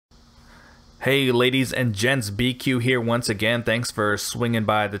Hey ladies and gents, BQ here once again. Thanks for swinging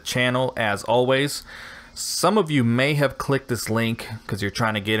by the channel as always. Some of you may have clicked this link because you're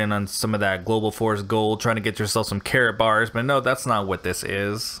trying to get in on some of that Global Force gold, trying to get yourself some Karatbars, but no, that's not what this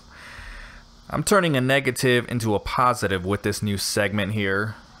is. I'm turning a negative into a positive with this new segment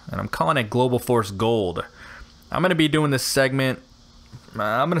here, and I'm calling it Global Force Gold. I'm going to be doing this segment,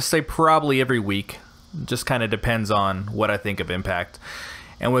 I'm going to say probably every week. It just kind of depends on what I think of Impact.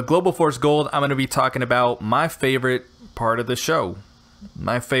 And with Global Force Gold, I'm going to be talking about my favorite part of the show.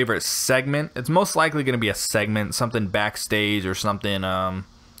 My favorite segment. It's most likely going to be a segment, something backstage or something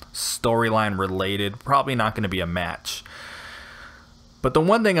storyline related. Probably not going to be a match. But the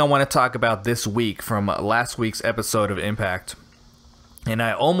one thing I want to talk about this week from last week's episode of Impact, and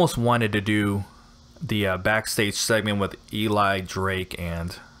I almost wanted to do the backstage segment with Eli Drake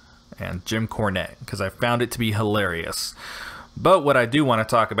and Jim Cornette because I found it to be hilarious. But what I do want to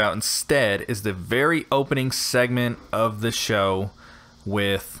talk about instead is the very opening segment of the show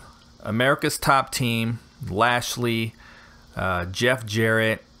with America's Top Team, Lashley, Jeff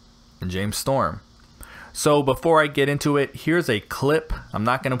Jarrett, and James Storm. So before I get into it, here's a clip. I'm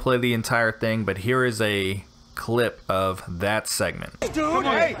not going to play the entire thing, but here is a clip of that segment. Dude,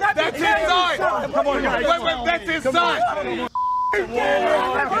 hey, that's his son! Come on, guys. Wait, that's his son!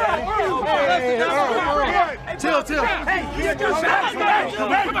 Chill. Hey, get your shot. Take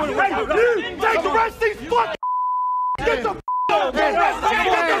the rest of these fucking. Get the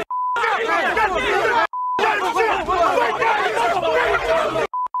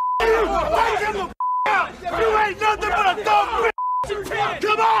You ain't nothing but a dumb bitch.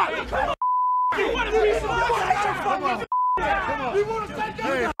 Come on.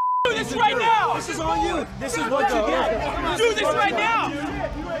 Do this right now! This is on you! This is what you get! Do this right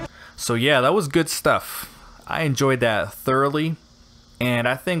now! So yeah, that was good stuff. I enjoyed that thoroughly. And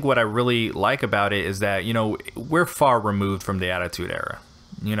I think what I really like about it is that, you know, we're far removed from the Attitude Era.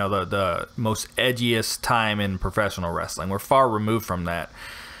 You know, the most edgiest time in professional wrestling. We're far removed from that.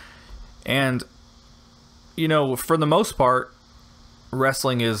 And, you know, for the most part,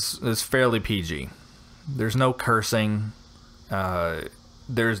 wrestling is fairly PG. There's no cursing.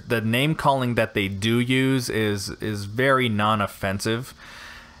 There's the name calling that they do use is very non-offensive,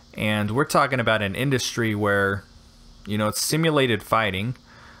 and we're talking about an industry where, you know, it's simulated fighting,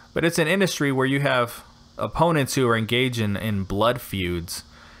 but it's an industry where you have opponents who are engaged in blood feuds,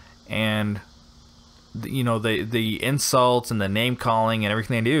 and you know the insults and the name calling and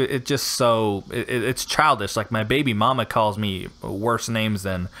everything they do, it's just so it's childish. Like my baby mama calls me worse names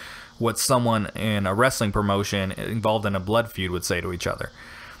than what someone in a wrestling promotion involved in a blood feud would say to each other.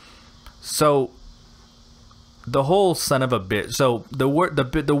 So the whole son of a bitch. So the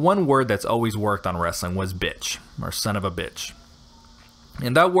one word that's always worked on wrestling was bitch, or son of a bitch.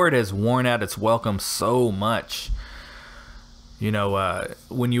 And that word has worn out its welcome so much. You know,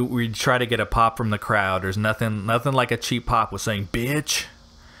 when we try to get a pop from the crowd, there's nothing like a cheap pop with saying bitch.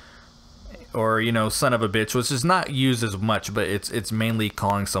 Or, you know, son of a bitch, which is not used as much, but it's mainly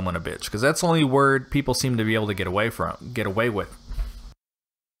calling someone a bitch, because that's the only word people seem to be able to get away with.